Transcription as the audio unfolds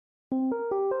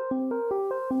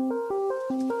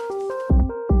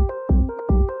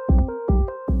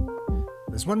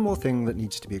There's one more thing that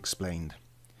needs to be explained.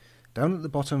 Down at the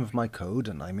bottom of my code,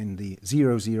 and I'm in the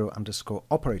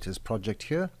 00_operators project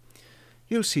here,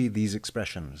 you'll see these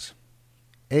expressions,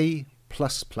 a++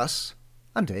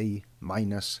 and a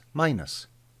minus.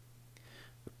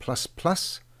 The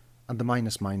plus and the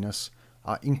minus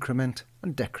are increment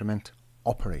and decrement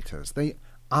operators. They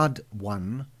add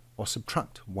 1 or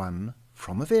subtract 1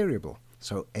 from a variable.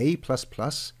 So a++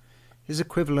 is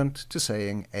equivalent to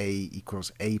saying a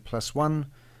equals a plus 1,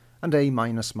 and a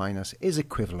minus is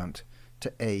equivalent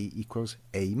to a equals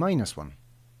a minus 1.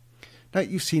 Now,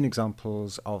 you've seen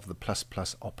examples of the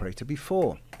plus operator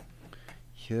before.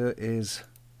 Here is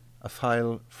a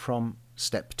file from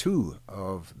step 2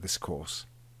 of this course.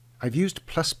 I've used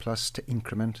plus to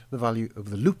increment the value of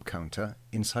the loop counter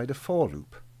inside a for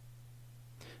loop.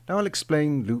 Now, I'll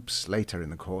explain loops later in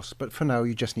the course, but for now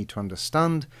you just need to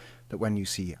understand that when you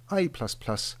see I++,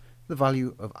 the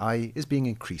value of I is being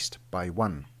increased by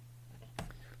 1.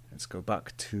 Let's go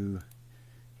back to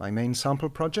my main sample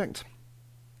project.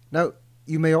 Now,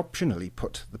 you may optionally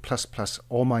put the plus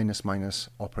or minus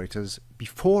operators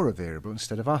before a variable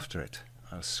instead of after it.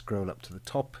 I'll scroll up to the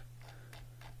top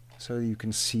so you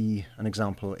can see an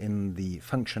example in the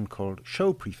function called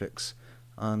showPrefix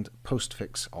and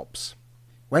postfix ops.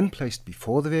 When placed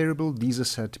before the variable, these are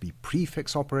said to be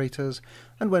prefix operators,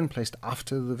 and when placed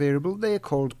after the variable, they are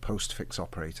called postfix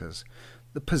operators.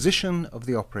 The position of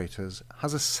the operators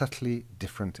has a subtly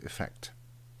different effect.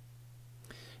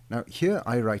 Now, here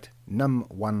I write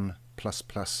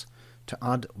num1++ to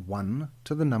add 1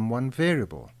 to the num1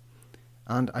 variable,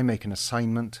 and I make an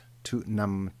assignment to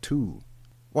num2.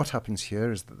 What happens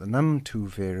here is that the num2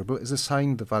 variable is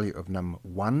assigned the value of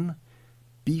num1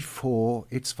 before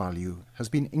its value has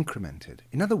been incremented.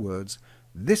 In other words,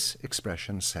 this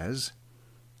expression says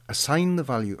assign the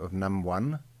value of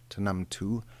num1 to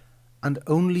num2 and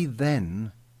only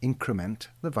then increment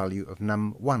the value of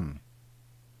num1.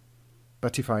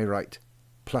 But if I write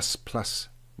plus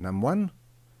num1,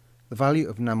 the value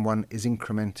of num1 is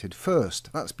incremented first.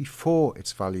 That's before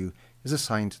its value is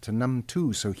assigned to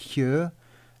num2. So here,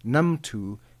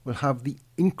 num2 will have the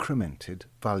incremented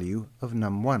value of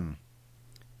num1.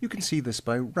 You can see this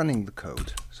by running the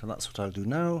code. So that's what I'll do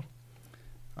now.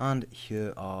 And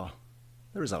here are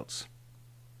the results.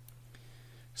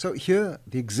 So here,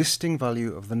 the existing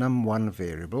value of the num1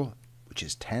 variable, which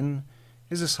is 10,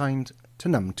 is assigned to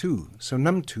num2. So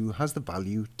num2 has the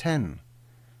value 10.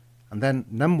 And then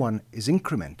num1 is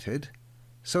incremented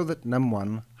so that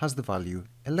num1 has the value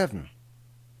 11.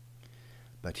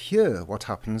 But here what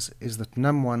happens is that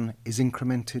num1 is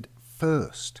incremented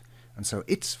first, and so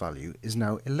its value is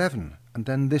now 11. And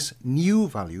then this new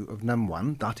value of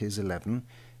num1, that is 11,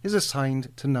 is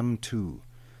assigned to num2.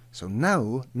 So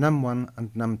now num1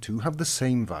 and num2 have the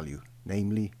same value,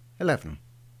 namely 11.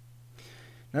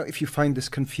 Now, if you find this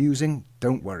confusing,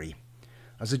 don't worry.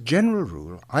 As a general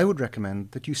rule, I would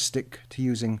recommend that you stick to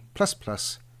using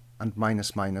plus and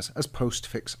minus as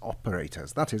postfix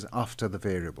operators, that is, after the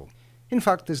variable. In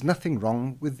fact, there's nothing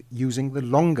wrong with using the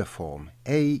longer form,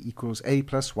 a equals a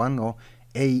plus 1 or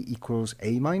a equals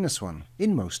a minus 1,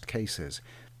 in most cases.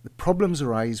 The problems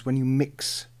arise when you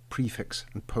mix prefix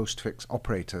and postfix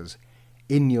operators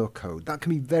in your code. That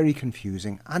can be very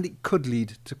confusing, and it could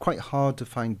lead to quite hard to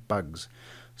find bugs.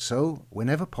 So,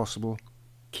 whenever possible,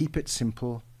 keep it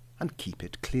simple and keep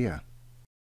it clear.